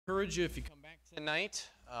Encourage you if you come back tonight,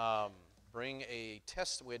 bring a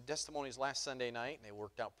test. We had testimonies last Sunday night, and they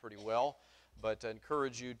worked out pretty well. But I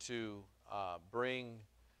encourage you to bring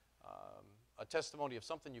a testimony of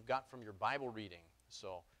something you've got from your Bible reading.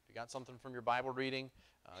 So if you got something from your Bible reading,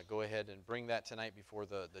 go ahead and bring that tonight before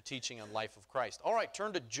the teaching on life of Christ. All right,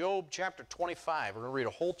 turn to Job chapter 25. We're going to read a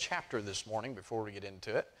whole chapter this morning before we get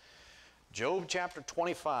into it. Job chapter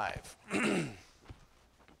 25.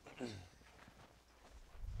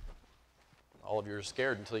 All of you are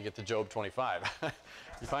scared until you get to Job 25.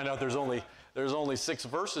 You find out there's only 6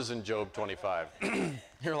 verses in Job 25.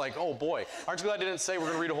 You're like, oh boy. Aren't you glad I didn't say we're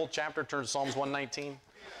going to read a whole chapter? Turn to Psalms 119.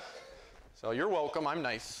 So you're welcome. I'm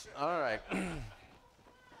nice. All right.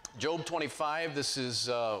 Job 25. This is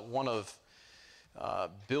one of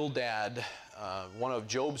Bildad, one of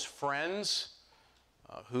Job's friends,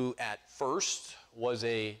 who at first was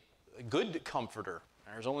a good comforter.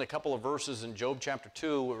 There's only a couple of verses in Job chapter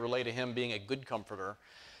 2 that relate to him being a good comforter.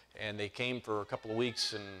 And they came for a couple of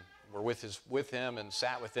weeks and were with him and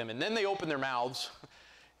sat with him. And then they opened their mouths.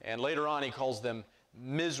 And later on he calls them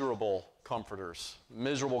miserable comforters.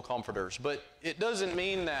 Miserable comforters. But it doesn't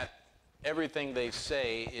mean that everything they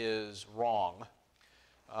say is wrong.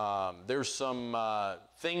 There's some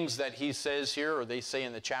things that he says here, or they say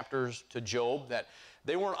in the chapters to Job, that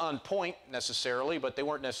they weren't on point necessarily, but they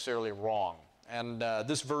weren't necessarily wrong. And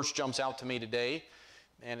this verse jumps out to me today,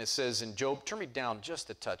 and it says in Job, turn me down just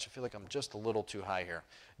a touch. I feel like I'm just a little too high here.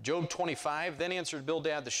 Job 25, then answered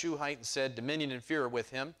Bildad the Shuhite and said, dominion and fear are with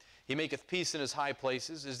him. He maketh peace in his high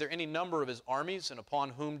places. Is there any number of his armies, and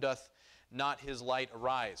upon whom doth not his light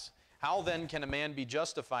arise? How then can a man be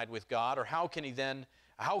justified with God, or how can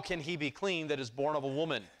he be clean that is born of a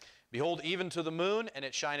woman? Behold, even to the moon, and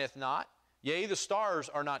it shineth not. Yea, the stars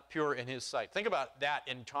are not pure in his sight. Think about that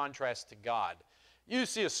in contrast to God. You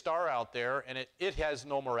see a star out there, and it has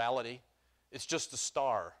no morality. It's just a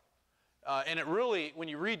star. And it really, when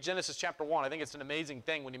you read Genesis chapter 1, I think it's an amazing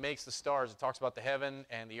thing when he makes the stars. It talks about the heaven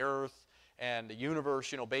and the earth and the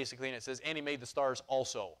universe, basically, and it says, and he made the stars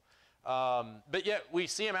also. But yet, we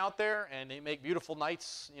see him out there, and they make beautiful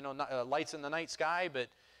nights, lights in the night sky, but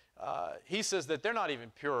he says that they're not even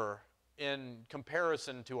pure in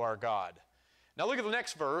comparison to our God. Now look at the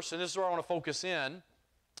next verse, and this is where I want to focus in.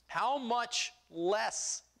 How much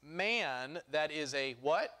less man that is a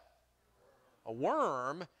what? A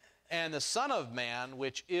worm, and the Son of Man,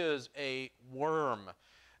 which is a worm.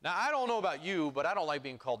 Now I don't know about you, but I don't like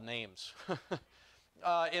being called names.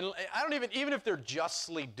 I don't even if they're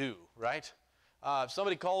justly due, right? If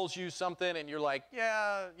somebody calls you something and you're like,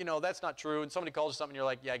 yeah, that's not true, and somebody calls you something and you're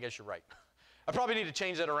like, yeah, I guess you're right. I probably need to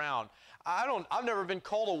change that around. I've never been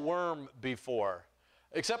called a worm before,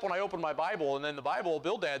 except when I open my Bible, and then the Bible,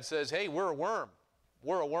 Bildad says, hey, we're a worm.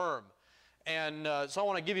 We're a worm. And so I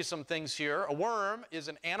want to give you some things here. A worm is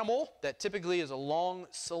an animal that typically is a long,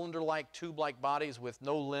 cylinder-like, tube-like bodies with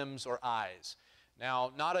no limbs or eyes.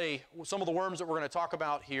 Now, some of the worms that we're going to talk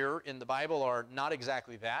about here in the Bible are not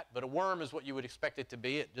exactly that, but a worm is what you would expect it to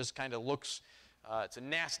be. It just kind of looks, it's a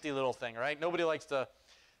nasty little thing, right? Nobody likes to,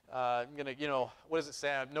 what does it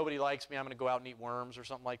say? Nobody likes me, I'm going to go out and eat worms or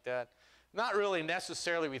something like that. Not really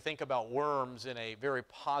necessarily we think about worms in a very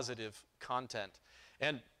positive content.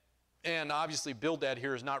 And obviously Bildad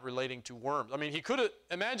here is not relating to worms. I mean, he could have,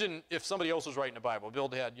 imagine if somebody else was writing the Bible.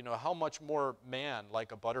 Bildad, how much more man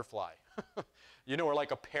like a butterfly, or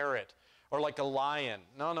like a parrot, or like a lion.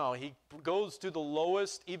 No, he goes to the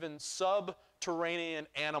lowest, even subterranean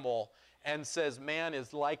animal and says man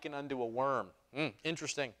is likened unto a worm.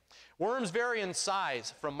 Interesting. Worms vary in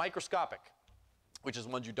size from microscopic, which is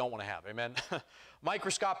ones you don't want to have, amen?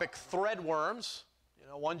 Microscopic thread worms,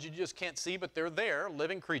 ones you just can't see, but they're there,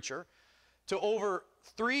 living creature, to over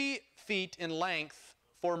 3 feet in length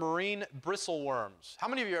for marine bristle worms. How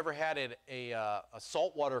many of you ever had a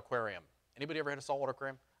saltwater aquarium? Anybody ever had a saltwater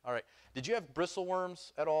aquarium? All right. Did you have bristle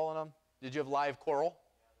worms at all in them? Did you have live coral?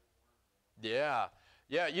 Yeah.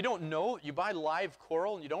 Yeah, you don't know. You buy live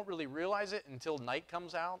coral and you don't really realize it until night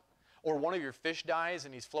comes out. Or one of your fish dies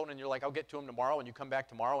and he's floating and you're like, I'll get to him tomorrow, and you come back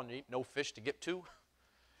tomorrow and you ain't no fish to get to.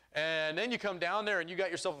 And then you come down there and you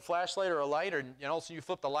got yourself a flashlight or a light, or so you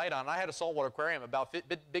flip the light on. I had a saltwater aquarium, about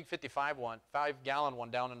big 5-gallon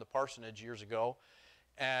one down in the parsonage years ago.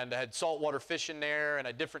 And I had saltwater fish in there and I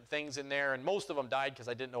had different things in there, and most of them died because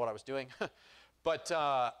I didn't know what I was doing. But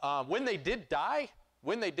when they did die,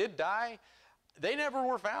 they never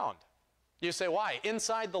were found. You say, why?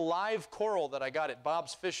 Inside the live coral that I got at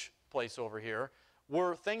Bob's Fish Place over here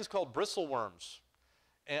were things called bristle worms.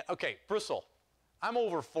 Okay, bristle. I'm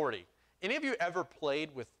over 40. Any of you ever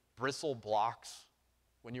played with bristle blocks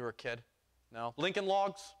when you were a kid? No? Lincoln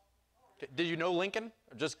logs? Did you know Lincoln?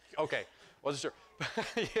 Just, okay, wasn't sure.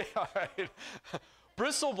 Yeah, all right.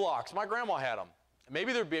 Bristle blocks, my grandma had them.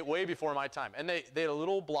 Maybe they're way before my time. And they had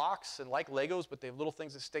little blocks and like Legos, but they have little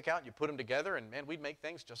things that stick out and you put them together and man, we'd make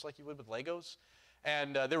things just like you would with Legos.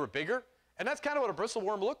 And they were bigger. And that's kind of what a bristle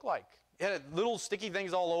worm looked like. It had little sticky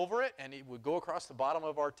things all over it and it would go across the bottom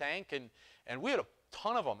of our tank and we had a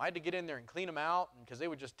ton of them. I had to get in there and clean them out because they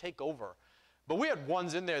would just take over. But we had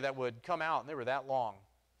ones in there that would come out and they were that long.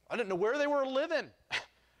 I didn't know where they were living.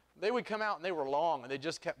 They would come out and they were long and they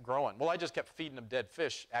just kept growing. Well, I just kept feeding them dead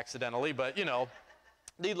fish accidentally, but you know,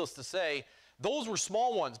 needless to say, those were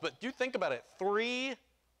small ones. But do think about it,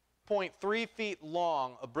 3.3 feet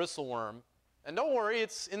long, a bristle worm. And don't worry,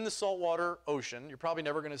 it's in the saltwater ocean. You're probably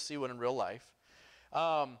never going to see one in real life.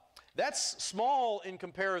 That's small in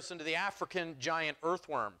comparison to the African giant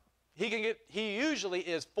earthworm. He usually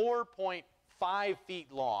is 4.5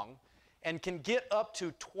 feet long and can get up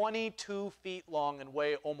to 22 feet long and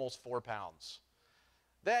weigh almost 4 pounds.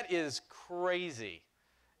 That is crazy.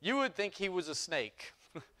 You would think he was a snake,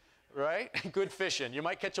 right? Good fishing. You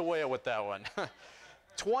might catch a whale with that one.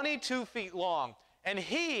 22 feet long. And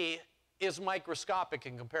he is microscopic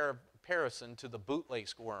in comparison to the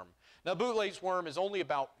bootlace worm. Now, bootlace worm is only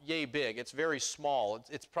about yay big. It's very small.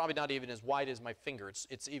 It's probably not even as wide as my finger.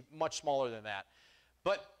 It's much smaller than that.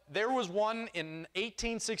 But there was one in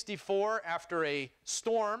 1864 after a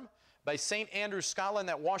storm by St. Andrews, Scotland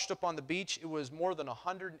that washed up on the beach. It was more than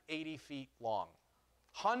 180 feet long.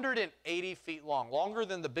 180 feet long, longer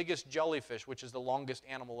than the biggest jellyfish, which is the longest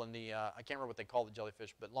animal in the, I can't remember what they call the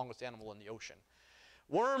jellyfish, but longest animal in the ocean.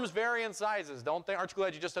 Worms vary in sizes, don't they? Aren't you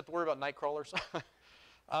glad you just have to worry about night crawlers?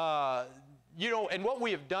 You know, and what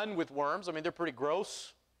we have done with worms, I mean, they're pretty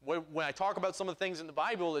gross. When I talk about some of the things in the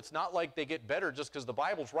Bible, it's not like they get better just because the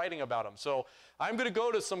Bible's writing about them. So I'm going to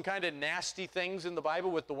go to some kind of nasty things in the Bible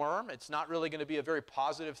with the worm. It's not really going to be a very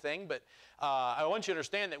positive thing, but I want you to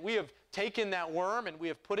understand that we have taken that worm and we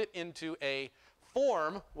have put it into a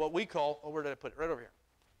form, what we call, oh, where did I put it? Right over here.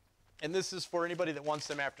 And this is for anybody that wants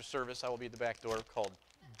them after service. I will be at the back door, called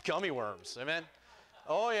gummy worms. Amen?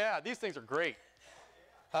 Oh, yeah, these things are great.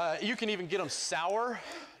 You can even get them sour,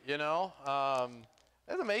 you know.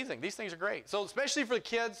 That's amazing. These things are great. So especially for the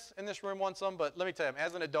kids in this room want some, but let me tell you,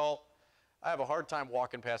 as an adult, I have a hard time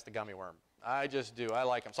walking past the gummy worm. I just do. I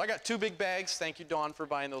like them. So I got 2 big bags. Thank you, Dawn, for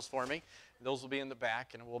buying those for me. Those will be in the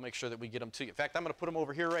back, and we'll make sure that we get them to you. In fact, I'm going to put them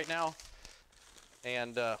over here right now,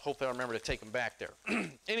 and hopefully I'll remember to take them back there.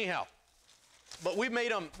 Anyhow, but we've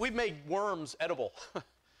made worms edible.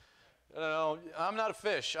 You know, I'm not a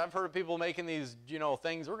fish. I've heard of people making these, you know,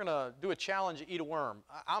 things. We're going to do a challenge to eat a worm.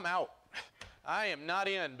 I'm out. I am not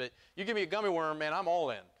in, but you give me a gummy worm, man, I'm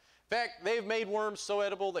all in. In fact, they've made worms so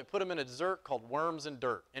edible, they put them in a dessert called worms and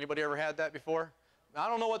dirt. Anybody ever had that before? I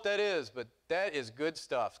don't know what that is, but that is good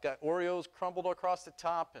stuff. It's got Oreos crumbled across the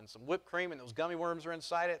top and some whipped cream, and those gummy worms are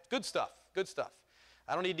inside it. Good stuff, good stuff.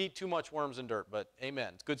 I don't need to eat too much worms and dirt, but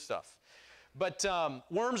amen, it's good stuff. But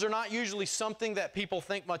worms are not usually something that people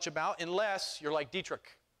think much about unless you're like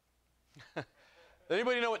Dietrich.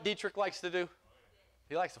 Anybody know what Dietrich likes to do?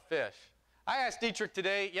 He likes to fish. I asked Dietrich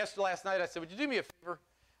last night, I said, would you do me a favor?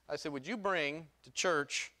 I said, would you bring to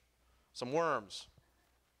church some worms?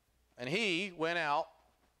 And he went out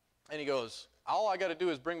and he goes, all I got to do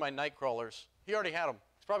is bring my night crawlers. He already had them.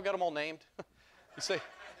 He's probably got them all named.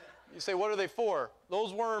 You say, what are they for?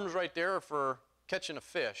 Those worms right there are for catching a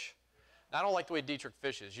fish. Now, I don't like the way Dietrich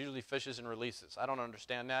fishes. Usually fishes and releases. I don't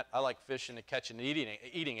understand that. I like fishing and catching and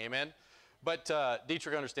eating, amen? But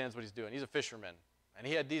Dietrich understands what he's doing. He's a fisherman. And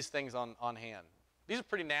he had these things on hand. These are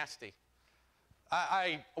pretty nasty.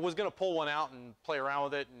 I was going to pull one out and play around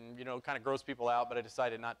with it and, you know, kind of gross people out, but I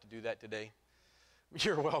decided not to do that today.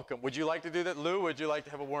 You're welcome. Would you like to do that? Lou, would you like to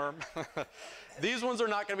have a worm? These ones are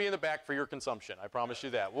not going to be in the back for your consumption. I promise you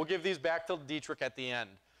that. We'll give these back to Dietrich at the end.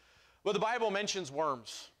 Well, the Bible mentions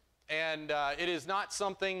worms. And it is not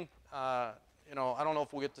something, you know, I don't know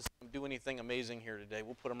if we'll get to do anything amazing here today.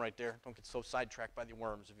 We'll put them right there. Don't get so sidetracked by the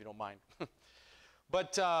worms, if you don't mind.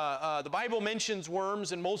 But the Bible mentions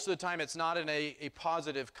worms, and most of the time it's not in a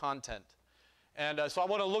positive content. And so I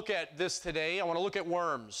want to look at this today. I want to look at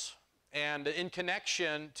worms. And in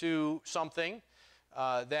connection to something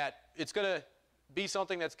that it's going to be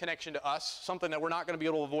something that's connection to us, something that we're not going to be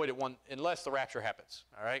able to avoid unless the rapture happens.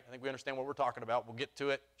 All right? I think we understand what we're talking about. We'll get to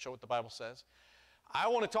it, show what the Bible says. I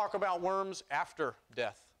want to talk about worms after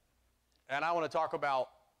death. And I want to talk about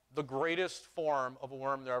the greatest form of a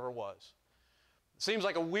worm there ever was. It seems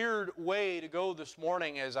like a weird way to go this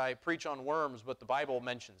morning as I preach on worms, but the Bible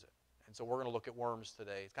mentions it. And so we're going to look at worms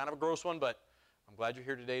today. It's kind of a gross one, but I'm glad you're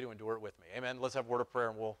here today to endure it with me. Amen. Let's have a word of prayer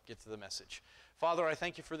and we'll get to the message. Father, I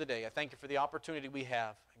thank you for the day. I thank you for the opportunity we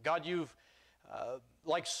have. God, you've,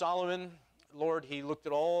 like Solomon, Lord, he looked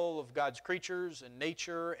at all of God's creatures and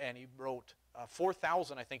nature, and he wrote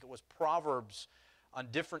 4,000, I think it was, proverbs on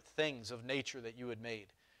different things of nature that you had made.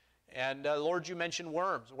 And Lord, you mentioned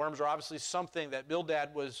worms. Worms are obviously something that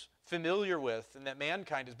Bildad was familiar with and that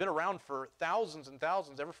mankind has been around for thousands and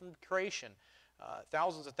thousands, ever from creation,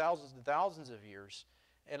 thousands and thousands and thousands of years.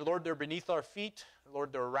 And Lord, they're beneath our feet.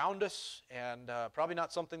 Lord, they're around us, and probably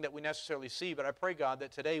not something that we necessarily see, but I pray, God,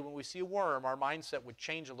 that today when we see a worm, our mindset would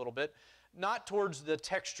change a little bit, not towards the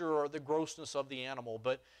texture or the grossness of the animal,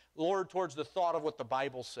 but, Lord, towards the thought of what the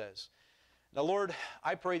Bible says. Now, Lord,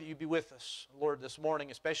 I pray that you be with us, Lord, this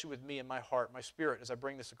morning, especially with me in my heart, my spirit, as I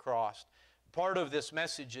bring this across. Part of this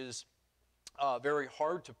message is very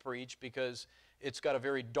hard to preach because it's got a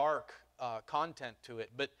very dark content to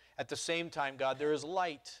it. But at the same time, God, there is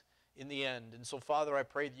light in the end. And so, Father, I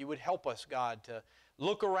pray that you would help us, God, to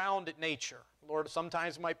look around at nature. Lord,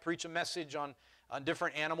 sometimes I might preach a message on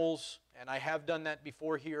different animals, and I have done that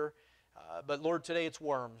before here. But Lord, today it's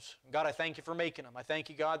worms. God, I thank you for making them. I thank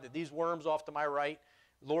you, God, that these worms off to my right,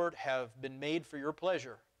 Lord, have been made for your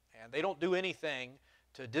pleasure. And they don't do anything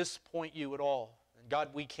to disappoint you at all. And God,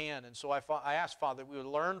 we can. And so I ask, Father, that we would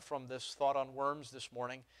learn from this thought on worms this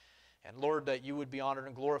morning. And Lord, that you would be honored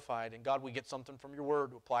and glorified. And God, we get something from your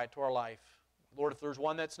word to apply it to our life. Lord, if there's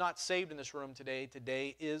one that's not saved in this room today,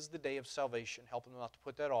 today is the day of salvation. Help them not to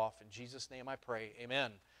put that off. In Jesus' name I pray.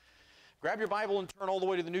 Amen. Grab your Bible and turn all the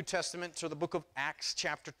way to the New Testament, to the book of Acts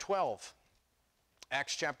chapter 12.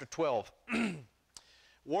 Acts chapter 12.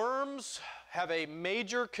 Worms have a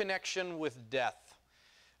major connection with death.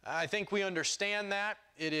 I think we understand that.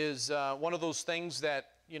 It is one of those things that,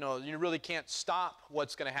 you really can't stop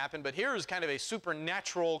what's going to happen. But here is kind of a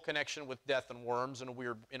supernatural connection with death and worms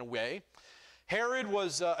in a way. Herod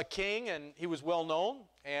was a king, and he was well known,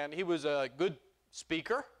 and he was a good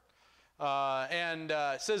speaker.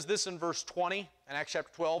 It says this in verse 20 in Acts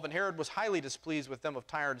chapter 12, "And Herod was highly displeased with them of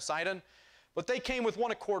Tyre and Sidon. But they came with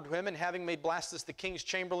one accord to him, and having made Blastus the king's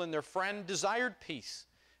chamberlain their friend, desired peace,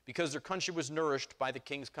 because their country was nourished by the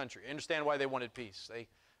king's country." Understand why they wanted peace. They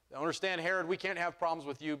understand, Herod, we can't have problems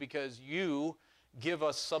with you because you give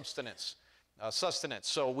us sustenance.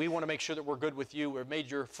 So we want to make sure that we're good with you. We've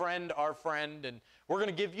made your friend our friend, and we're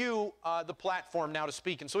going to give you the platform now to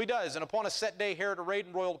speak. And so he does. "And upon a set day, Herod, arrayed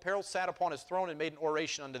in royal apparel, sat upon his throne and made an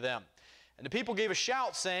oration unto them. And the people gave a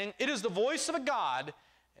shout, saying, 'It is the voice of a God,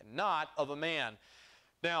 and not of a man.'"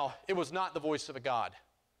 Now, it was not the voice of a God.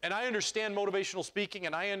 And I understand motivational speaking,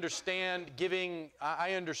 and I understand giving,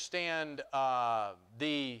 I understand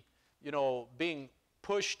being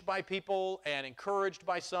pushed by people and encouraged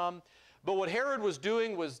by some. But what Herod was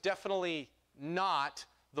doing was definitely not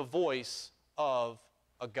the voice of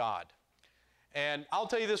a God. And I'll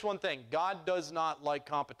tell you this one thing. God does not like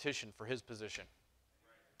competition for his position.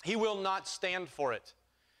 He will not stand for it.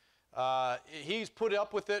 He's put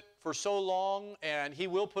up with it for so long, and he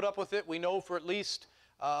will put up with it, we know, for at least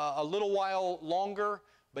a little while longer.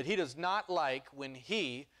 But he does not like when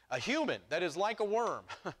a human that is like a worm,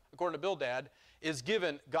 according to Bildad, is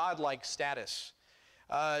given God-like status.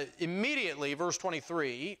 Immediately, verse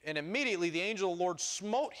 23, "And immediately the angel of the Lord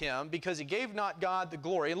smote him, because he gave not God the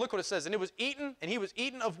glory." And look what it says, "And he was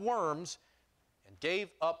eaten of worms, and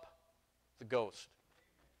gave up the ghost."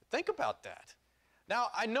 Think about that. Now,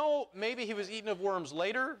 I know maybe he was eaten of worms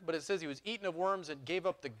later, but it says he was eaten of worms and gave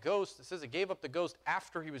up the ghost. It says he gave up the ghost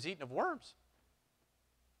after he was eaten of worms.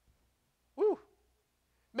 Woo!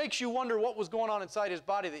 Makes you wonder what was going on inside his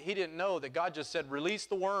body that he didn't know, that God just said, "Release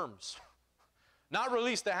the worms." Not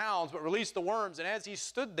release the hounds, but release the worms. And as he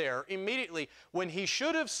stood there, immediately, when he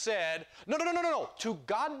should have said, no, to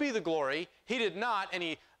God be the glory, he did not, and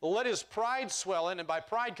he let his pride swell in, and by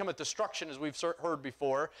pride cometh destruction, as we've heard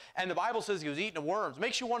before. And the Bible says he was eating of worms.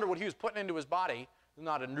 Makes you wonder what he was putting into his body.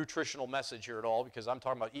 Not a nutritional message here at all, because I'm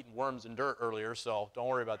talking about eating worms and dirt earlier, so don't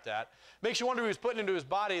worry about that. Makes you wonder what he was putting into his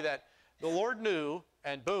body that the Lord knew,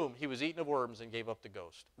 and boom, he was eaten of worms and gave up the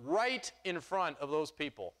ghost. Right in front of those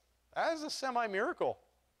people. That is a semi-miracle.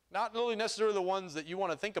 Not really necessarily the ones that you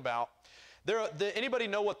want to think about. Anybody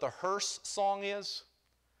know what the hearse song is?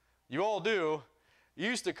 You all do. You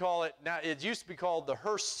used to call it, now it used to be called the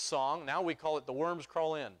hearse song. Now we call it the worms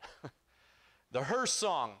crawl in. The hearse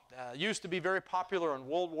song used to be very popular in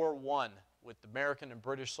World War I with the American and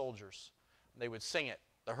British soldiers. They would sing it.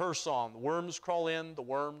 The hearse song, the worms crawl in, the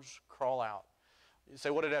worms crawl out. You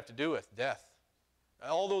say, what did it have to do with? Death.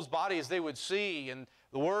 All those bodies they would see, and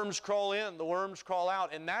The worms crawl in, the worms crawl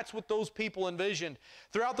out, and that's what those people envisioned.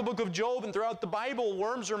 Throughout the book of Job and throughout the Bible,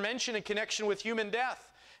 worms are mentioned in connection with human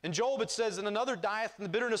death. In Job it says, "And another dieth in the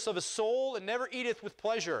bitterness of his soul, and never eateth with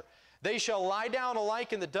pleasure. They shall lie down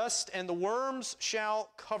alike in the dust, and the worms shall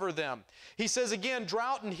cover them." He says again,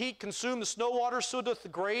 "Drought and heat consume the snow water, so doth the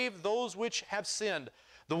grave those which have sinned.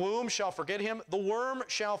 The womb shall forget him, the worm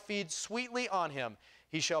shall feed sweetly on him.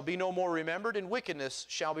 He shall be no more remembered, and wickedness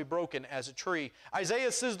shall be broken as a tree."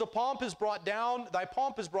 Isaiah says, "The pomp is brought down, thy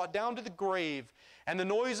pomp is brought down to the grave, and the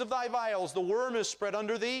noise of thy vials, the worm is spread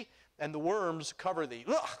under thee, and the worms cover thee."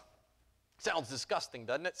 Ugh! Sounds disgusting,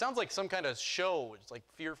 doesn't it? Sounds like some kind of show. It's like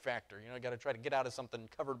Fear Factor. You know, you got to try to get out of something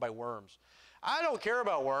covered by worms. I don't care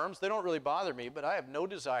about worms. They don't really bother me, but I have no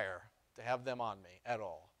desire to have them on me at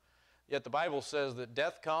all. Yet the Bible says that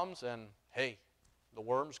death comes and, hey, the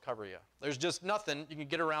worms cover you. There's just nothing you can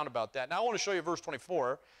get around about that. Now I want to show you verse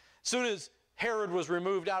 24. As soon as Herod was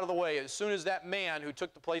removed out of the way, as soon as that man who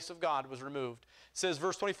took the place of God was removed, it says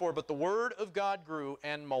verse 24, "But the word of God grew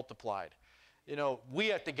and multiplied." You know, we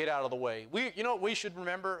have to get out of the way. We should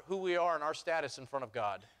remember who we are and our status in front of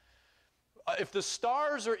God. If the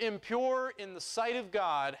stars are impure in the sight of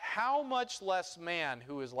God, how much less man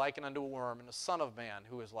who is likened unto a worm, and the Son of Man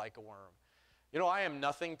who is like a worm. You know, I am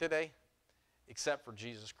nothing today except for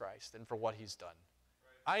Jesus Christ and for what He's done.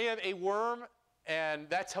 I am a worm, and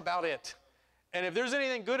that's about it. And if there's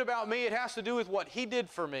anything good about me, it has to do with what He did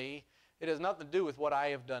for me. It has nothing to do with what I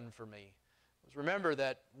have done for me. Remember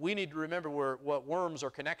that we need to remember what worms are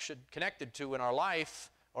connected to in our life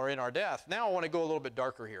or in our death. Now I want to go a little bit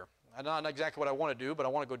darker here. Not exactly what I want to do, but I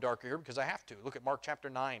want to go darker here because I have to. Look at Mark chapter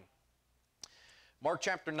 9. Mark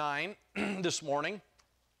chapter 9 this morning.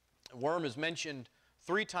 A worm is mentioned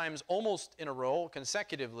 3 times almost in a row,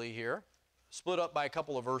 consecutively here, split up by a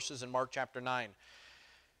couple of verses in Mark chapter 9.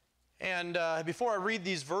 And before I read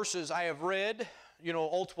these verses, I have read, you know,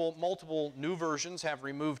 multiple new versions have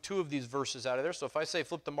removed 2 of these verses out of there. So if I say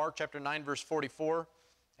flip to Mark chapter 9, verse 44,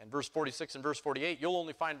 and verse 46 and verse 48, you'll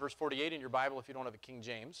only find verse 48 in your Bible if you don't have a King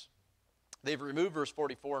James. They've removed verse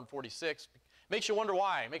 44 and 46. Makes you wonder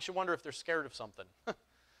why. Makes you wonder if they're scared of something.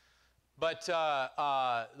 But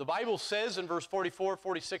the Bible says in verse 44,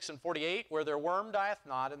 46, and 48, "Where their worm dieth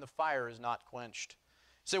not, and the fire is not quenched."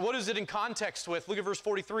 Say, what is it in context with? Look at verse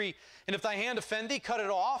 43. "And if thy hand offend thee, cut it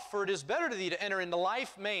off, for it is better to thee to enter into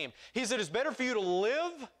life maimed." He said, it's better for you to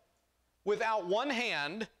live without one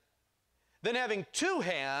hand than having 2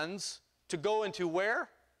 hands to go into where?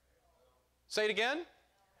 Say it again.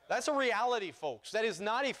 That's a reality, folks. That is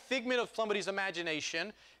not a figment of somebody's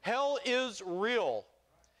imagination. Hell is real.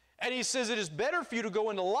 And he says it is better for you to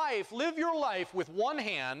go into life, live your life with one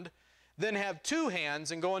hand, than have 2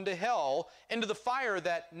 hands and go into hell, into the fire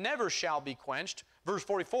that never shall be quenched. Verse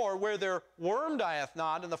 44, "Where their worm dieth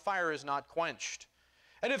not, and the fire is not quenched.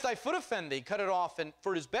 And if thy foot offend thee, cut it off, and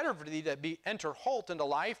for it is better for thee to enter halt into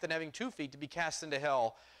life than having 2 feet to be cast into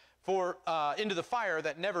hell, for into the fire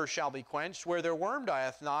that never shall be quenched, where their worm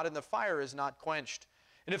dieth not, and the fire is not quenched.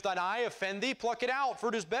 And if thine eye offend thee, pluck it out, for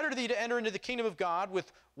it is better to thee to enter into the kingdom of God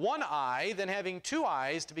with one eye than having 2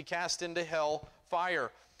 eyes to be cast into hell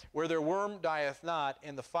fire, where their worm dieth not,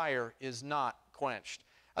 and the fire is not quenched."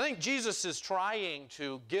 I think Jesus is trying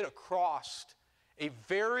to get across a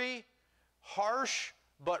very harsh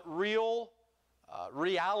but real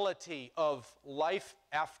reality of life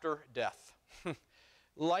after death.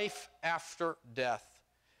 Life after death.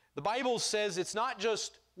 The Bible says it's not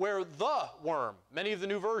just where the worm. Many of the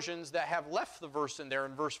new versions that have left the verse in there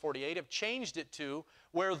in verse 48 have changed it to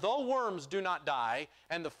where the worms do not die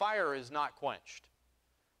and the fire is not quenched.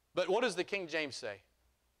 But what does the King James say?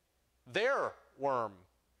 Their worm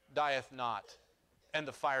dieth not, and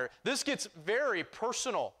the fire. This gets very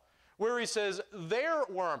personal, where he says their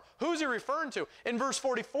worm. Who's he referring to? In verse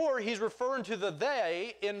 44, he's referring to the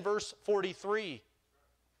they in verse 43.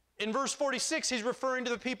 In verse 46, he's referring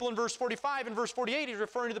to the people in verse 45. In verse 48, he's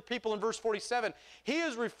referring to the people in verse 47. He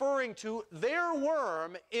is referring to their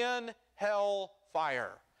worm in hell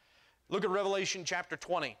fire. Look at Revelation chapter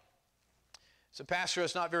 20. So, Pastor,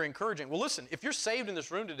 that's not very encouraging. Well, listen, if you're saved in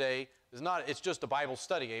this room today, it's just a Bible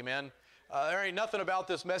study, amen? There ain't nothing about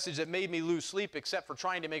this message that made me lose sleep except for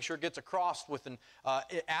trying to make sure it gets across with an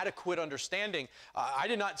adequate understanding. I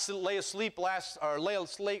did not lay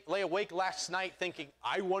awake last night thinking,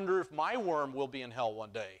 I wonder if my worm will be in hell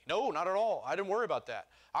one day. No, not at all. I didn't worry about that.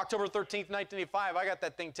 October 13th, 1985, I got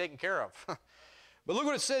that thing taken care of. But look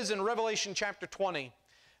what it says in Revelation chapter 20.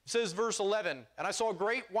 It says, verse 11, "And I saw a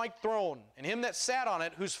great white throne, and him that sat on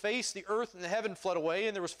it, whose face the earth and the heaven fled away,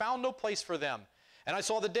 and there was found no place for them. And I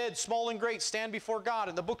saw the dead, small and great, stand before God,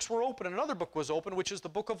 and the books were open, and another book was open, which is the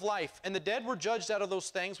book of life. And the dead were judged out of those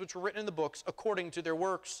things which were written in the books according to their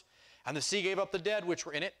works. And the sea gave up the dead which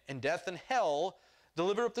were in it, and death and hell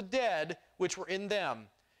delivered up the dead which were in them.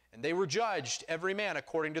 And they were judged, every man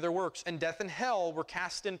according to their works. And death and hell were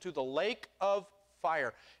cast into the lake of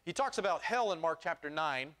fire. He talks about hell in Mark chapter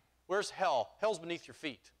 9. Where's hell? Hell's beneath your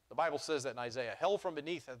feet. The Bible says that in Isaiah. Hell from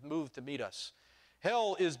beneath hath moved to meet us.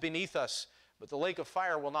 Hell is beneath us, but the lake of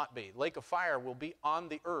fire will not be. The lake of fire will be on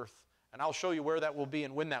the earth. And I'll show you where that will be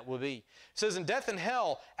and when that will be. It says, in death and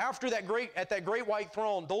hell, after that at that great white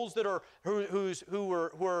throne, those that are whose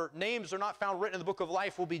names are not found written in the book of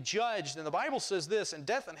life will be judged. And the Bible says this, and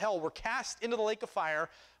death and hell were cast into the lake of fire.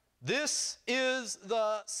 This is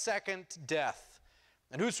the second death.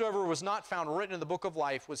 And whosoever was not found written in the book of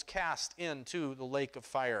life was cast into the lake of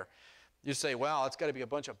fire. You say, well, it's got to be a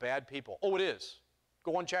bunch of bad people. Oh, it is.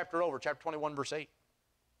 Go one chapter over, chapter 21, verse 8.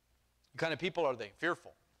 What kind of people are they?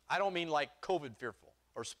 Fearful. I don't mean like COVID fearful,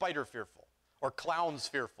 or spider fearful, or clowns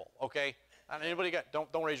fearful, okay? Anybody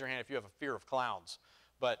don't raise your hand if you have a fear of clowns,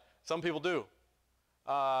 but some people do.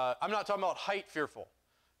 I'm not talking about height fearful.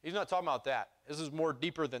 He's not talking about that. This is more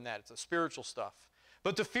deeper than that. It's a spiritual stuff.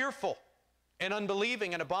 But the fearful and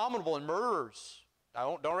unbelieving and abominable and murderers.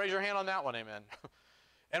 Don't raise your hand on that one, amen.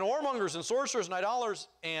 And whoremongers and sorcerers and idolaters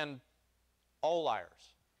and all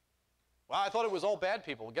liars. Well, I thought it was all bad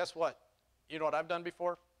people. Well, guess what? You know what I've done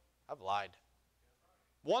before? I've lied.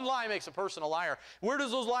 One lie makes a person a liar. Where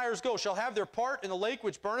does those liars go? Shall have their part in the lake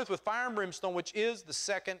which burneth with fire and brimstone, which is the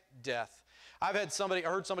second death. I heard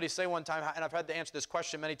somebody say one time, and I've had to answer this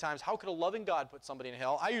question many times, how could a loving God put somebody in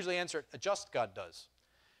hell? I usually answer it, a just God does.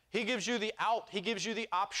 He gives you the out. He gives you the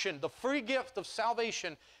option, the free gift of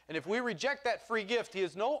salvation. And if we reject that free gift, He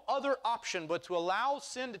has no other option but to allow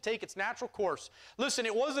sin to take its natural course. Listen,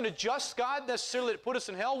 it wasn't a just God necessarily that put us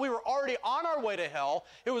in hell. We were already on our way to hell.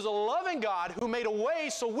 It was a loving God who made a way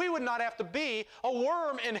so we would not have to be a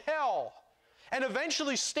worm in hell. And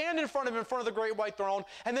eventually stand in front of the great white throne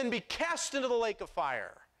and then be cast into the lake of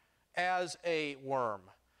fire as a worm.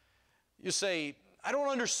 You say, I don't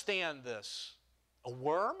understand this. A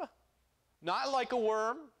worm? Not like a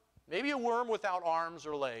worm. Maybe a worm without arms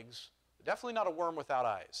or legs. But definitely not a worm without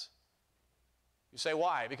eyes. You say,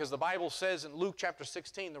 why? Because the Bible says in Luke chapter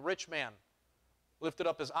 16, the rich man lifted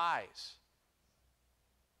up his eyes.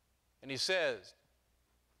 And he says,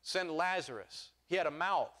 send Lazarus. He had a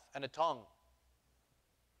mouth and a tongue.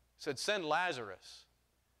 He said, send Lazarus.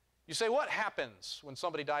 You say, what happens when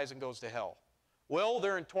somebody dies and goes to hell? Well,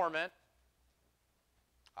 they're in torment.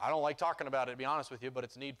 I don't like talking about it, to be honest with you, but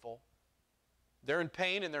it's needful. They're in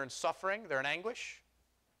pain and they're in suffering. They're in anguish.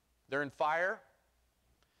 They're in fire.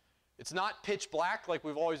 It's not pitch black like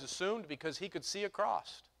we've always assumed because he could see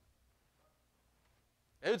across.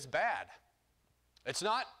 It's bad. It's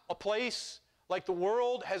not a place like the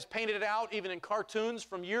world has painted it out, even in cartoons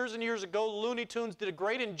from years and years ago. Looney Tunes did a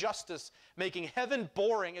great injustice making heaven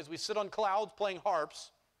boring as we sit on clouds playing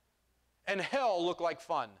harps and hell look like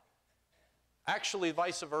fun. Actually,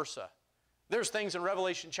 vice versa. There's things in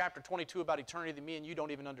Revelation chapter 22 about eternity that me and you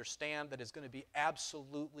don't even understand that is going to be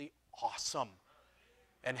absolutely awesome.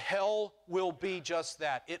 And hell will be just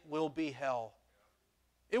that. It will be hell.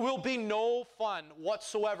 It will be no fun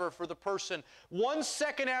whatsoever for the person. 1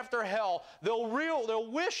 second after hell, they'll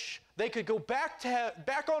wish they could go back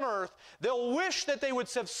on earth. They'll wish that they would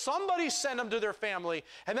have somebody send them to their family.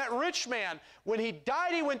 And that rich man, when he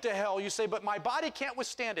died, he went to hell. You say, but my body can't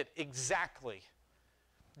withstand it. Exactly.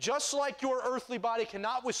 Just like your earthly body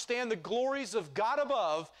cannot withstand the glories of God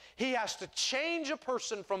above, He has to change a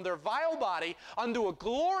person from their vile body unto a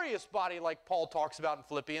glorious body like Paul talks about in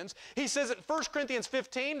Philippians. He says in 1 Corinthians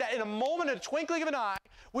 15 that in a moment, in a twinkling of an eye,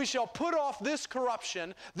 we shall put off this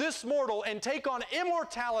corruption, this mortal, and take on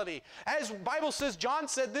immortality. As the Bible says, John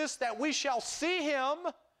said this, that we shall see Him,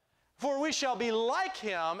 for we shall be like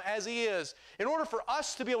Him as He is. In order for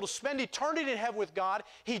us to be able to spend eternity in heaven with God,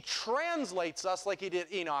 He translates us like He did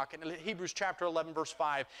Enoch in Hebrews chapter 11, verse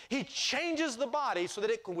 5. He changes the body so that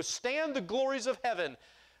it can withstand the glories of heaven.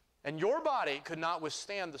 And your body could not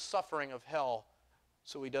withstand the suffering of hell.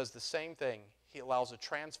 So He does the same thing. He allows a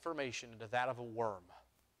transformation into that of a worm.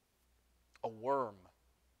 A worm.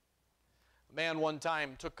 A man one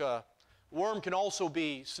time took a worm. Can also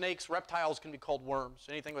be snakes, reptiles can be called worms.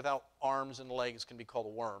 Anything without arms and legs can be called a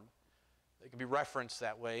worm. They can be referenced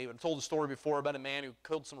that way. I've told a story before about a man who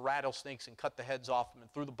killed some rattlesnakes and cut the heads off them and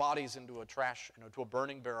threw the bodies into a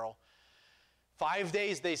burning barrel. 5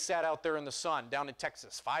 days they sat out there in the sun down in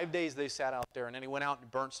Texas. 5 days they sat out there, and then he went out and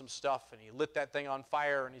burnt some stuff, and he lit that thing on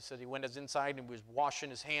fire, and he said he went inside and he was washing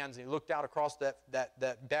his hands, and he looked out across that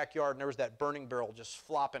backyard, and there was that burning barrel just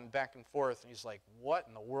flopping back and forth, and he's like, what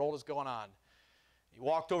in the world is going on? He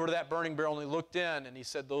walked over to that burning barrel, and he looked in, and he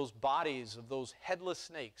said those bodies of those headless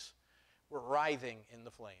snakes were writhing in the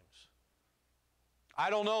flames. I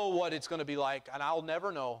don't know what it's going to be like, and I'll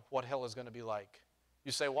never know what hell is going to be like.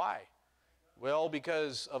 You say, why? Well,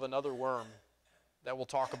 because of another worm that we'll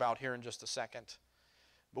talk about here in just a second.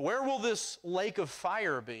 But where will this lake of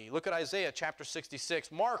fire be? Look at Isaiah chapter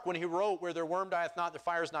 66. Mark, when he wrote, where their worm dieth not, their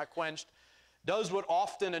fire is not quenched, does what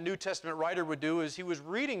often a New Testament writer would do, is he was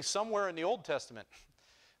reading somewhere in the Old Testament.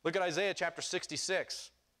 Look at Isaiah chapter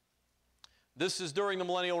 66. This is during the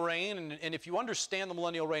millennial reign, and if you understand the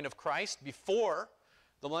millennial reign of Christ, before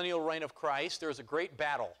the millennial reign of Christ, there's a great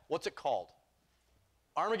battle. What's it called?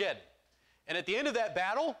 Armageddon. And at the end of that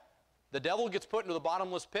battle, the devil gets put into the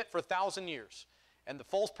bottomless pit for 1,000 years. And the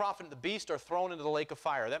false prophet and the beast are thrown into the lake of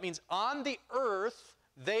fire. That means on the earth,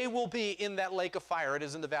 they will be in that lake of fire. It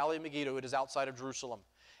is in the valley of Megiddo. It is outside of Jerusalem.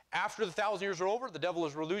 After the 1,000 years are over, the devil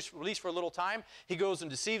is released for a little time. He goes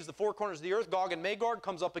and deceives the four corners of the earth. Gog and Magog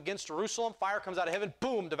comes up against Jerusalem. Fire comes out of heaven.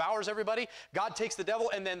 Boom, devours everybody. God takes the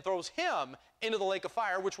devil and then throws him into the lake of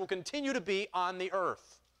fire, which will continue to be on the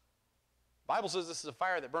earth. The Bible says this is a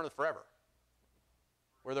fire that burneth forever.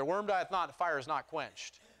 Where their worm dieth not, the fire is not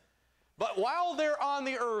quenched. But while they're on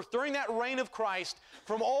the earth, during that reign of Christ,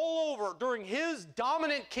 from all over, during his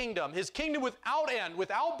dominant kingdom, his kingdom without end,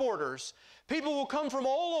 without borders, people will come from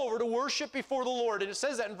all over to worship before the Lord. And it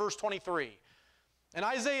says that in verse 23. And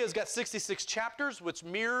Isaiah's got 66 chapters, which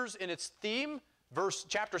mirrors in its theme,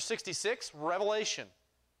 chapter 66, Revelation,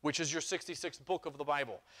 which is your 66th book of the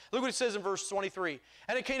Bible. Look what it says in verse 23.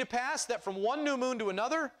 And it came to pass that from one new moon to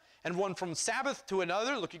another, and one from Sabbath to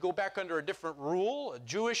another, look, you go back under a different rule, a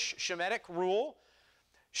Jewish Shemitic rule,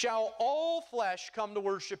 shall all flesh come to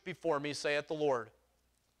worship before me, saith the Lord.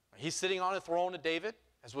 He's sitting on a throne of David,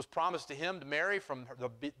 as was promised to him to Mary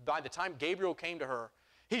by the time Gabriel came to her.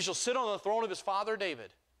 He shall sit on the throne of his father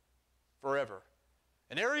David forever.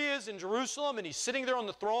 And there he is in Jerusalem, and he's sitting there on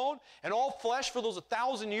the throne, and all flesh for those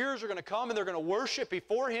 1,000 years are going to come, and they're going to worship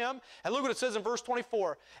before him. And look what it says in verse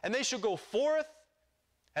 24. And they shall go forth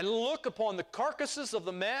and look upon the carcasses of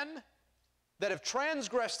the men that have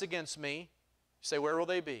transgressed against me. You say, where will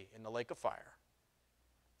they be? In the lake of fire.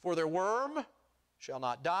 For their worm shall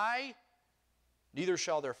not die, neither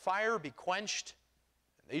shall their fire be quenched,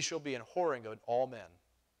 and they shall be in whoring of all men.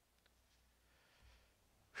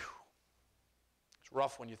 Whew. It's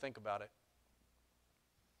rough when you think about it.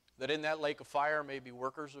 That in that lake of fire may be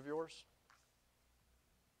workers of yours,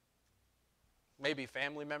 maybe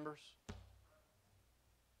family members,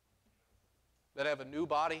 that have a new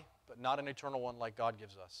body, but not an eternal one like God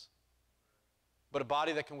gives us. But a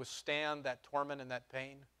body that can withstand that torment and that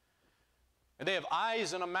pain. And they have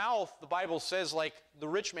eyes and a mouth, the Bible says, like the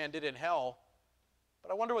rich man did in hell.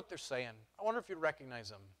 But I wonder what they're saying. I wonder if you'd recognize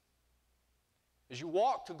them. As you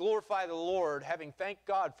walk to glorify the Lord, having thanked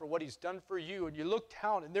God for what he's done for you, and you look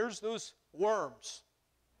down and there's those worms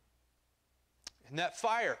in that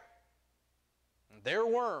fire, and their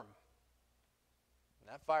worm,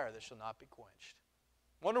 that fire that shall not be quenched.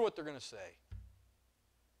 Wonder what they're going to say.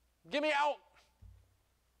 Get me out.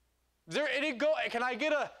 Is there any go? Can I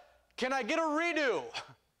get a redo?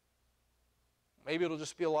 Maybe it'll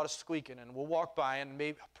just be a lot of squeaking, and we'll walk by,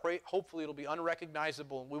 and hopefully it'll be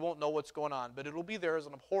unrecognizable, and we won't know what's going on, but it'll be there as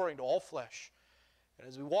an abhorring to all flesh. And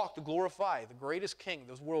as we walk to glorify the greatest king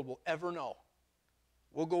this world will ever know,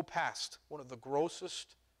 we'll go past one of the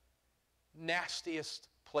grossest, nastiest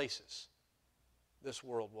places this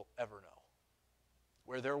world will ever know.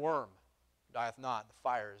 Where their worm dieth not, the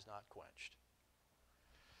fire is not quenched.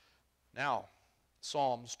 Now,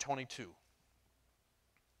 Psalms 22.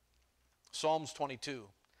 Psalms 22.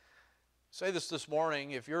 Say this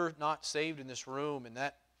morning, if you're not saved in this room and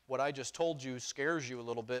that what I just told you scares you a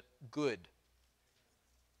little bit, good.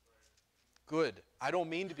 Good. I don't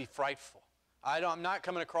mean to be frightful. I'm not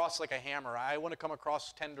coming across like a hammer. I want to come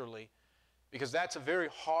across tenderly, because that's a very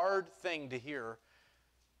hard thing to hear.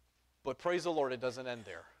 But praise the Lord, it doesn't end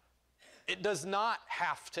there. It does not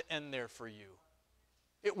have to end there for you.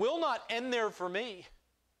 It will not end there for me.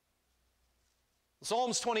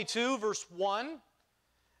 Psalms 22, verse 1.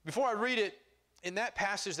 Before I read it, in that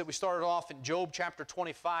passage that we started off in Job chapter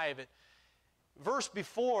 25, a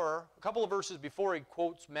couple of verses before he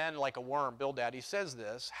quotes men like a worm, Bildad, he says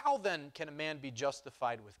this, how then can a man be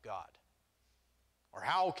justified with God? Or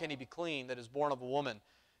how can he be clean that is born of a woman?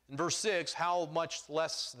 In verse 6, how much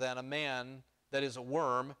less than a man that is a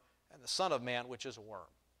worm, and the Son of Man, which is a worm.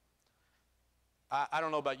 I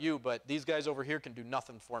don't know about you, but these guys over here can do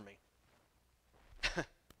nothing for me.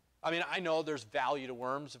 I mean, I know there's value to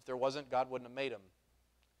worms. If there wasn't, God wouldn't have made them.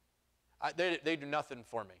 They do nothing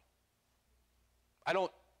for me. I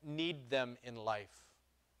don't need them in life.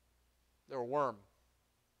 They're a worm.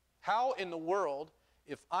 How in the world,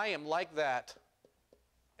 if I am like that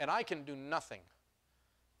and I can do nothing,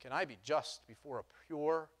 can I be just before a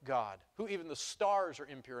pure God, who even the stars are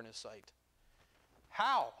impure in His sight?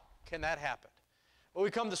 How can that happen? Well,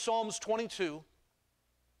 we come to Psalms 22.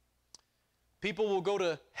 People will go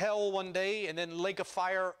to hell one day and then lake of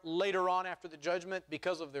fire later on after the judgment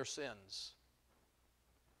because of their sins.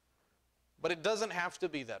 But it doesn't have to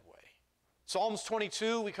be that way. Psalms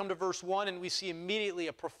 22, we come to verse 1 and we see immediately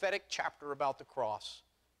a prophetic chapter about the cross.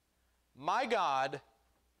 My God,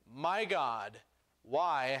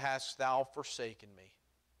 why hast thou forsaken me?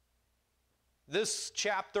 This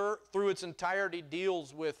chapter, through its entirety,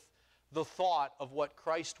 deals with the thought of what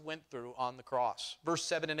Christ went through on the cross. Verse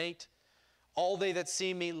 7 and 8, all they that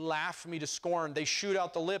see me laugh me to scorn. They shoot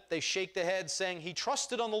out the lip, they shake the head, saying, He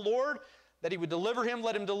trusted on the Lord, that He would deliver him.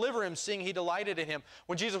 Let him deliver him, seeing He delighted in him.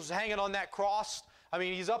 When Jesus was hanging on that cross, I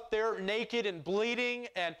mean, He's up there naked and bleeding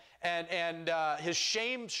and His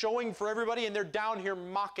shame showing for everybody, and they're down here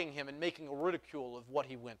mocking Him and making a ridicule of what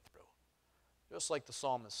He went through. Just like the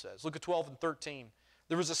psalmist says. Look at 12 and 13.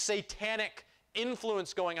 There was a satanic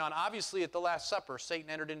influence going on. Obviously, at the Last Supper, Satan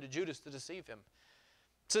entered into Judas to deceive him.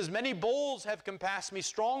 It says, many bulls have compassed me,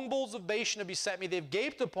 strong bulls of Bashan have beset me. They've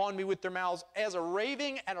gaped upon me with their mouths as a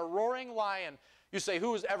raving and a roaring lion. You say,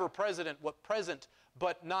 who was ever present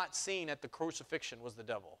but not seen at the crucifixion was the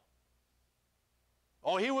devil.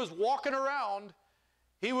 Oh, he was walking around.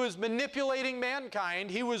 He was manipulating mankind.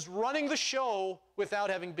 He was running the show without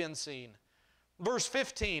having been seen. Verse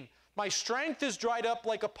 15, my strength is dried up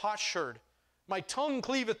like a potsherd. My tongue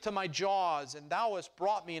cleaveth to my jaws, and thou hast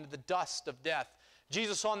brought me into the dust of death.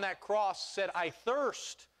 Jesus on that cross said, I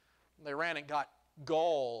thirst. And they ran and got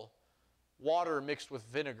gall, water mixed with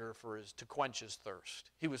vinegar to quench his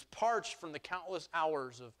thirst. He was parched from the countless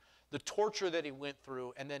hours of the torture that He went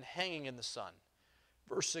through and then hanging in the sun.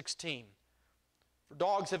 Verse 16, for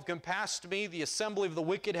dogs have compassed me, the assembly of the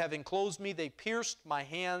wicked have enclosed me. They pierced my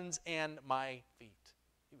hands and my feet.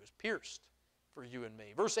 He was pierced for you and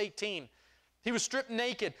me. Verse 18, He was stripped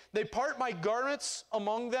naked. They part my garments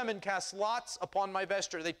among them and cast lots upon my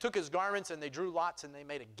vesture. They took His garments and they drew lots and they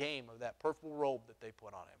made a game of that purple robe that they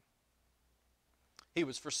put on Him. He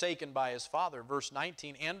was forsaken by His Father. Verse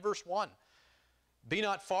 19 and verse 1. Be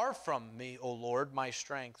not far from me, O Lord, my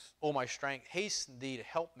strength. O my strength, hasten Thee to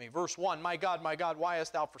help me. Verse 1, my God, why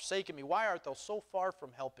hast Thou forsaken me? Why art Thou so far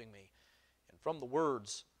from helping me? And from the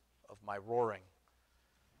words of my roaring.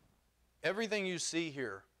 Everything you see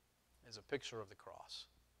here is a picture of the cross.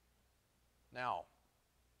 Now,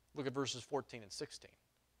 look at verses 14 and 16.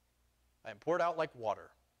 I am poured out like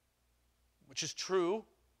water, which is true.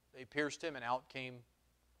 They pierced Him and out came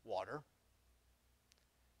water.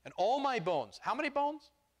 And all my bones, how many bones?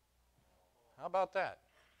 How about that?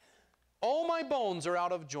 All my bones are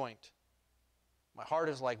out of joint. My heart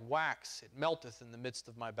is like wax, it melteth in the midst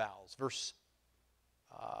of my bowels.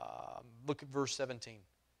 Look at verse 17.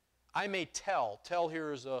 I may tell. Tell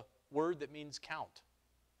here is a word that means count,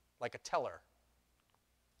 like a teller.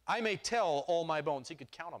 I may tell all my bones. He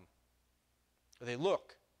could count them. They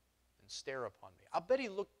look and stare upon me. I'll bet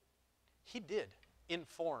he did, in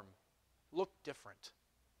form, look different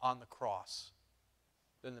on the cross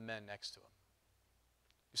than the men next to Him.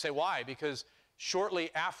 You say, why? Because shortly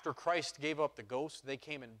after Christ gave up the ghost, they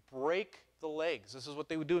came and break the legs. This is what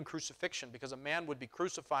they would do in crucifixion, because a man would be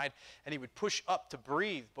crucified and he would push up to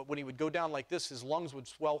breathe, but when he would go down like this, his lungs would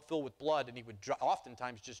fill with blood, and he would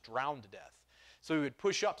oftentimes just drown to death. So he would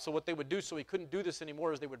push up. So what they would do, so he couldn't do this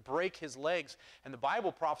anymore, is they would break his legs. And the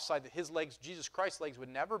Bible prophesied that his legs, Jesus Christ's legs, would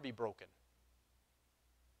never be broken.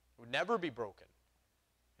 It would never be broken.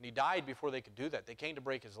 And He died before they could do that. They came to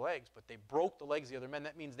break His legs, but they broke the legs of the other men.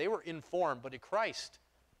 That means they were in form, but Christ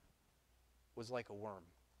was like a worm.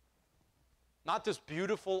 Not this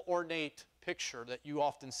beautiful, ornate picture that you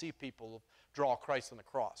often see people draw Christ on the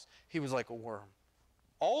cross. He was like a worm.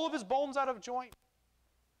 All of His bones out of joint,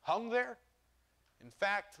 hung there. In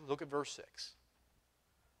fact, look at verse 6.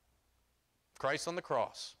 Christ on the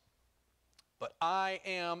cross. But I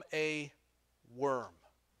am a worm,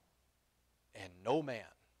 and no man,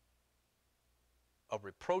 a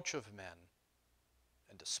reproach of men,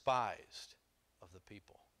 and despised of the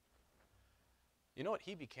people. You know what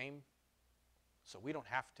He became so we don't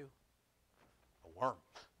have to? A worm.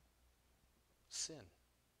 Sin.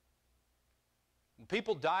 When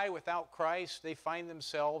people die without Christ, they find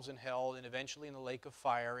themselves in hell and eventually in the lake of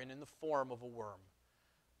fire and in the form of a worm.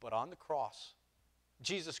 But on the cross,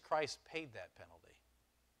 Jesus Christ paid that penalty.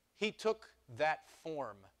 He took that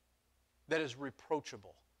form that is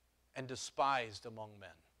reproachable and despised among men.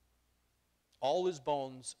 All his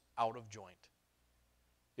bones out of joint.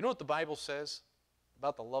 You know what the Bible says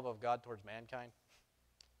about the love of God towards mankind?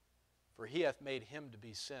 For he hath made him to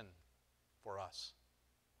be sin for us,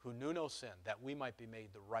 who knew no sin, that we might be made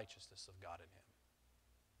the righteousness of God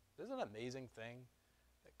in him. Isn't it an amazing thing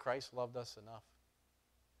that Christ loved us enough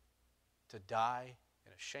to die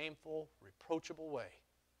in a shameful, reproachable way,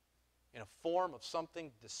 in a form of something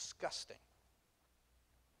disgusting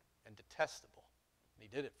and detestable? And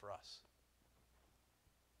he did it for us.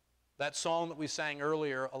 That song that we sang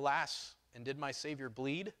earlier, alas, and did my Savior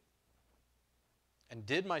bleed? And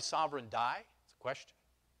did my sovereign die? It's a question.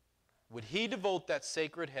 Would he devote that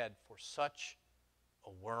sacred head for such a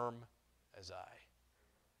worm as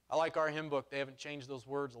I? I like our hymn book. They haven't changed those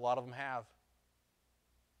words. A lot of them have.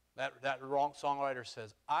 That wrong songwriter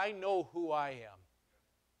says, I know who I am,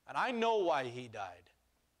 and I know why he died.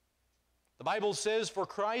 The Bible says, for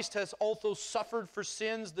Christ has also suffered for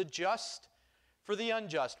sins, the just for the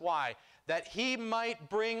unjust. Why? That he might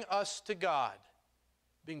bring us to God,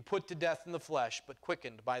 being put to death in the flesh, but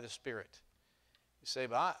quickened by the Spirit. You say,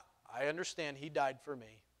 but I understand he died for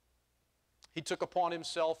me. He took upon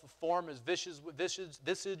himself a form, his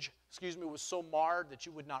visage was so marred that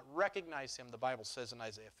you would not recognize him, the Bible says in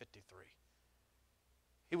Isaiah 53.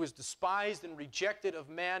 He was despised and rejected of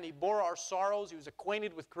man. He bore our sorrows. He was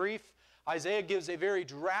acquainted with grief. Isaiah gives a very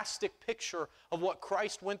drastic picture of what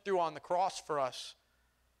Christ went through on the cross for us.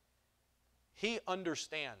 He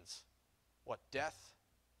understands what death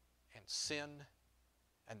and sin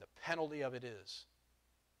and the penalty of it is,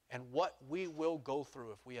 and what we will go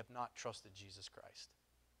through if we have not trusted Jesus Christ.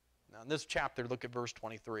 Now in this chapter, look at verse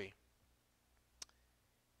 23.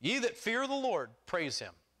 Ye that fear the Lord, praise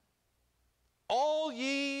him. All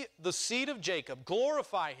ye the seed of Jacob,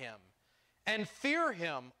 glorify him, and fear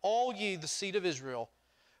him, all ye the seed of Israel.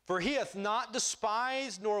 For he hath not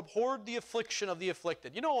despised nor abhorred the affliction of the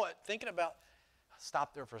afflicted. You know what, thinking about,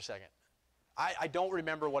 stop there for a second. I don't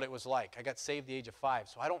remember what it was like. I got saved at the age of 5,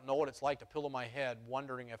 so I don't know what it's like to pillow my head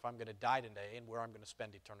wondering if I'm going to die today and where I'm going to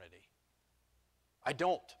spend eternity. I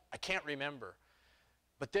don't. I can't remember.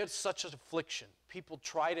 But there's such an affliction. People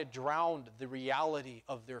try to drown the reality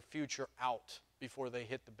of their future out before they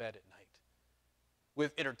hit the bed at night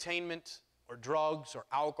with entertainment or drugs or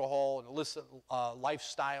alcohol and illicit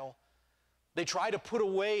lifestyle. They try to put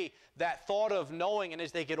away that thought of knowing, and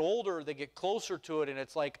as they get older, they get closer to it, and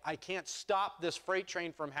it's like, I can't stop this freight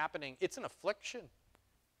train from happening. It's an affliction,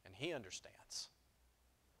 and he understands.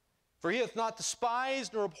 For he hath not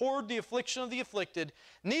despised nor abhorred the affliction of the afflicted,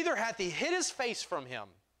 neither hath he hid his face from him.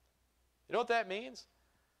 You know what that means?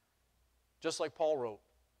 Just like Paul wrote,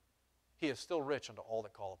 he is still rich unto all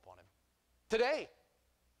that call upon him. Today.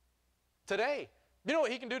 You know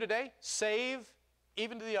what he can do today? Save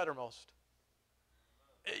even to the uttermost.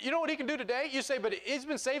 You know what he can do today? You say, but he's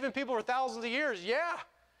been saving people for thousands of years. Yeah.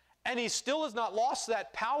 And he still has not lost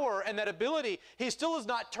that power and that ability. He still has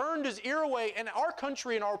not turned his ear away. And our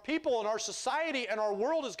country and our people and our society and our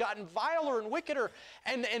world has gotten viler and wickeder.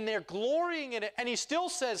 And they're glorying in it. And he still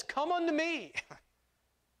says, come unto me.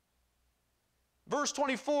 Verse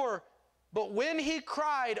 24, but when he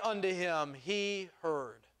cried unto him, he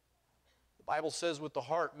heard. The Bible says, with the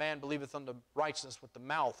heart man believeth unto righteousness, with the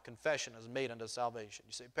mouth confession is made unto salvation.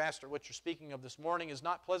 You say, Pastor, what you're speaking of this morning is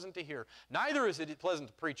not pleasant to hear. Neither is it pleasant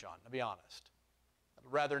to preach on, to be honest.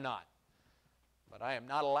 I'd rather not. But I am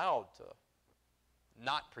not allowed to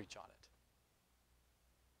not preach on it.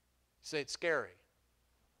 You say it's scary.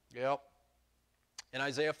 Yep. In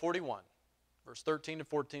Isaiah 41, verse 13 to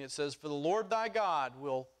 14, it says, for the Lord thy God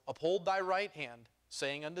will uphold thy right hand,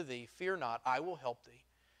 saying unto thee, fear not, I will help thee.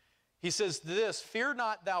 He says this, fear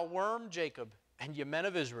not thou worm Jacob, and ye men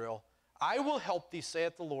of Israel, I will help thee,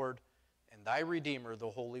 saith the Lord, and thy Redeemer, the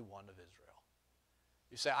Holy One of Israel.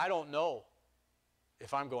 You say, I don't know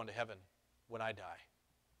if I'm going to heaven when I die.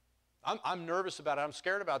 I'm nervous about it. I'm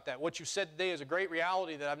scared about that. What you said today is a great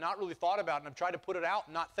reality that I've not really thought about, and I've tried to put it out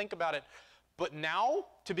and not think about it. But now,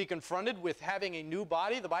 to be confronted with having a new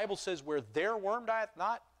body, the Bible says, where their worm dieth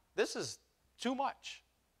not, this is too much.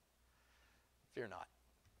 Fear not.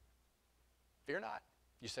 Fear not.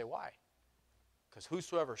 You say, why? Because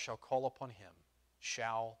whosoever shall call upon him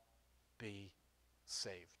shall be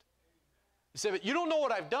saved. You say, but you don't know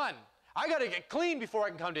what I've done. I got to get clean before I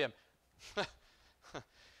can come to him.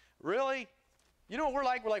 Really? You know what we're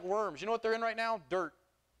like? We're like worms. You know what they're in right now? Dirt.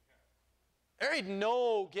 There ain't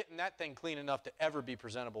no getting that thing clean enough to ever be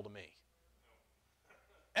presentable to me.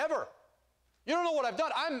 Ever. You don't know what I've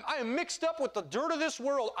done. I am mixed up with the dirt of this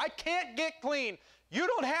world. I can't get clean. You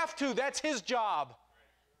don't have to. That's His job.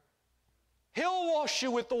 He'll wash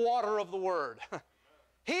you with the water of the Word.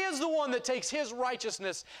 He is the one that takes His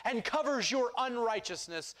righteousness and covers your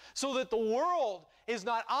unrighteousness so that the world is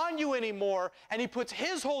not on you anymore, and He puts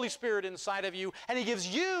His Holy Spirit inside of you, and He gives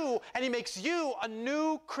you, and He makes you a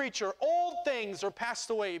new creature. Old things are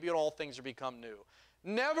passed away, but all things are become new.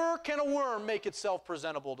 Never can a worm make itself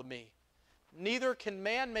presentable to me. Neither can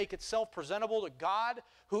man make itself presentable to God,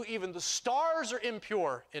 who even the stars are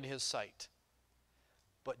impure in His sight.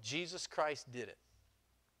 But Jesus Christ did it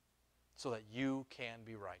so that you can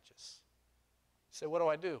be righteous. You say, what do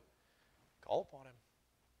I do? Call upon Him.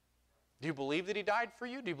 Do you believe that He died for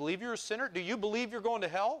you? Do you believe you're a sinner? Do you believe you're going to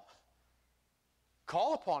hell?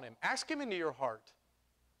 Call upon Him. Ask Him into your heart.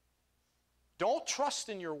 Don't trust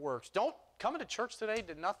in your works. Don't coming to church today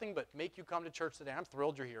did nothing but make you come to church today. I'm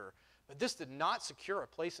thrilled you're here. But this did not secure a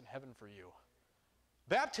place in heaven for you.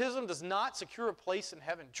 Baptism does not secure a place in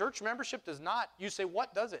heaven. Church membership does not. You say,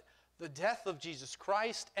 what does it? The death of Jesus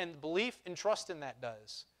Christ and belief and trust in that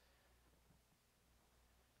does.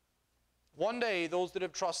 One day, those that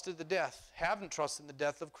have trusted the death, haven't trusted in the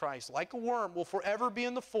death of Christ, like a worm, will forever be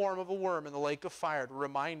in the form of a worm in the lake of fire to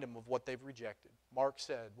remind them of what they've rejected. Mark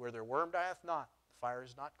said, where their worm dieth not, the fire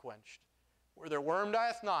is not quenched. Where their worm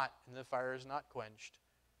dieth not, and the fire is not quenched.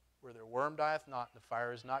 Where their worm dieth not, the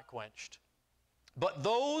fire is not quenched. But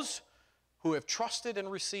those who have trusted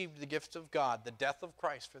and received the gift of God, the death of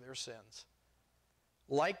Christ for their sins,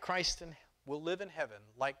 like Christ, will live in heaven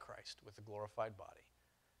like Christ with a glorified body.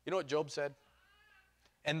 You know what Job said?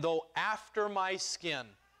 And though after my skin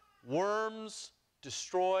worms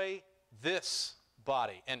destroy this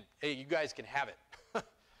body, and hey, you guys can have it.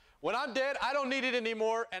 When I'm dead, I don't need it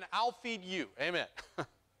anymore, and I'll feed you. Amen.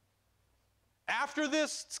 After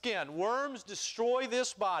this skin, worms destroy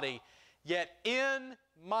this body, yet in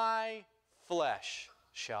my flesh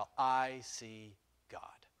shall I see God.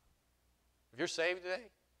 If you're saved today,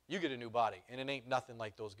 you get a new body, and it ain't nothing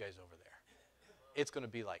like those guys over there. It's going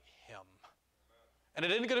to be like Him. And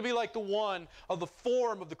it isn't going to be like the one of the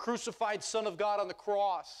form of the crucified Son of God on the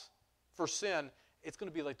cross for sin. It's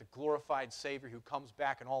going to be like the glorified Savior who comes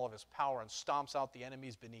back in all of His power and stomps out the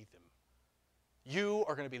enemies beneath Him. You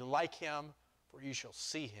are going to be like Him, for you shall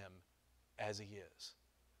see Him as He is.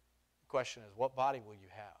 The question is, what body will you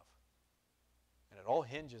have? And it all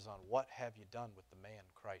hinges on what have you done with the man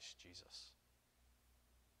Christ Jesus.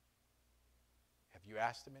 Have you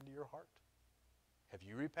asked Him into your heart? Have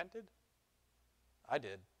you repented? I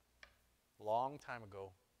did. A long time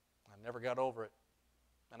ago. I never got over it.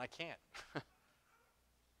 And I can't.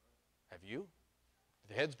 Have you?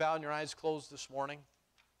 With your heads bowed and your eyes closed this morning.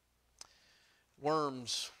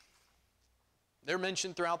 Worms. They're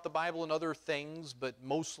mentioned throughout the Bible in other things, but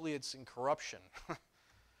mostly it's in corruption.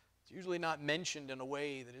 It's usually not mentioned in a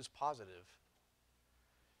way that is positive.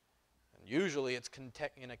 And usually it's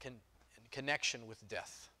in connection with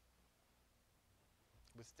death.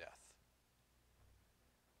 With death.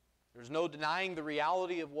 There's no denying the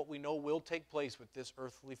reality of what we know will take place with this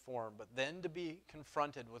earthly form, but then to be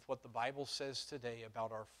confronted with what the Bible says today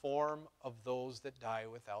about our form of those that die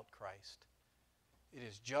without Christ. It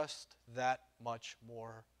is just that much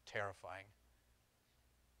more terrifying.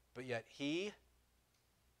 But yet He,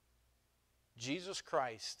 Jesus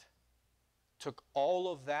Christ, took all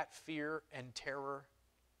of that fear and terror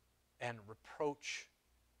and reproach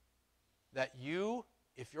that you,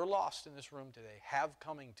 if you're lost in this room today, have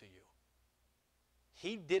coming to you.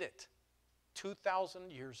 He did it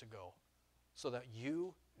 2,000 years ago so that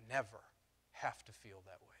you never have to feel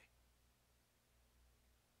that way.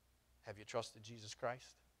 Have you trusted Jesus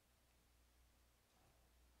Christ?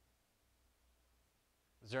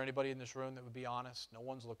 Is there anybody in this room that would be honest? No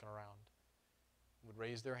one's looking around. Would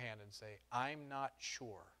raise their hand and say, I'm not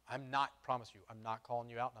sure. Promise you, I'm not calling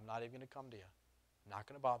you out, and I'm not even going to come to you. I'm not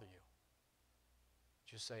going to bother you.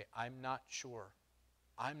 Just say, I'm not sure.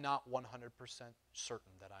 I'm not 100%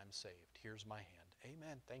 certain that I'm saved. Here's my hand.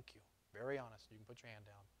 Amen. Thank you. Very honest. You can put your hand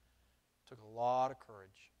down. Took a lot of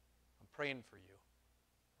courage. I'm praying for you.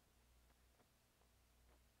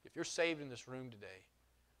 If you're saved in this room today,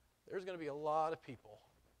 there's going to be a lot of people.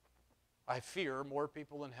 I fear more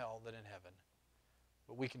people in hell than in heaven.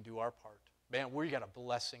 But we can do our part. Man, we got a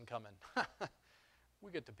blessing coming.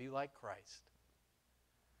 We get to be like Christ.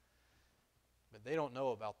 But they don't know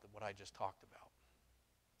about what I just talked about.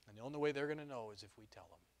 And the only way they're going to know is if we tell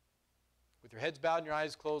them. With your heads bowed and your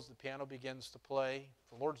eyes closed, the piano begins to play. If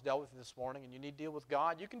the Lord's dealt with you this morning and you need to deal with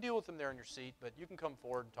God, you can deal with Him there in your seat, but you can come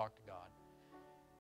forward and talk to God.